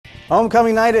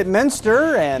Homecoming night at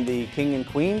Minster, and the King and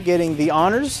Queen getting the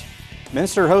honors.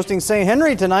 Minster hosting St.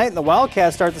 Henry tonight, and the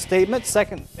Wildcats start the statement.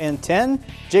 2nd and 10.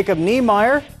 Jacob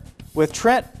Niemeyer with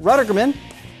Trent Ruttergerman.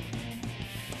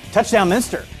 Touchdown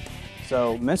Minster.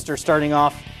 So Minster starting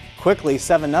off quickly,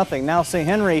 7-0. Now St.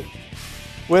 Henry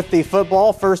with the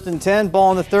football, 1st and 10. Ball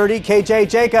on the 30. KJ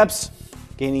Jacobs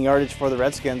gaining yardage for the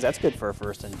Redskins. That's good for a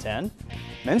 1st and 10.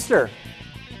 Minster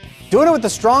doing it with a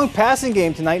strong passing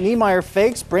game tonight. Niemeyer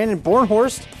fakes. Brandon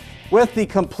Bornhorst with the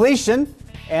completion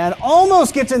and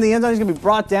almost gets in the end zone. He's going to be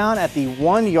brought down at the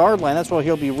 1-yard line. That's where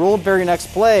he'll be ruled. Very next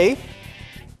play.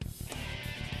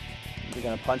 He's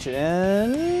going to punch it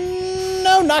in.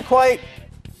 No, not quite.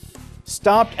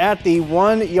 Stopped at the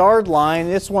 1-yard line.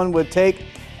 This one would take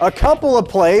a couple of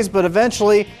plays, but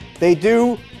eventually they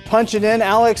do punch it in.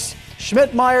 Alex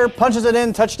Schmidtmeyer punches it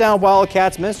in. Touchdown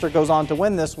Wildcats. Minster goes on to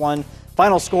win this one.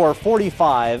 Final score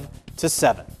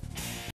 45-7.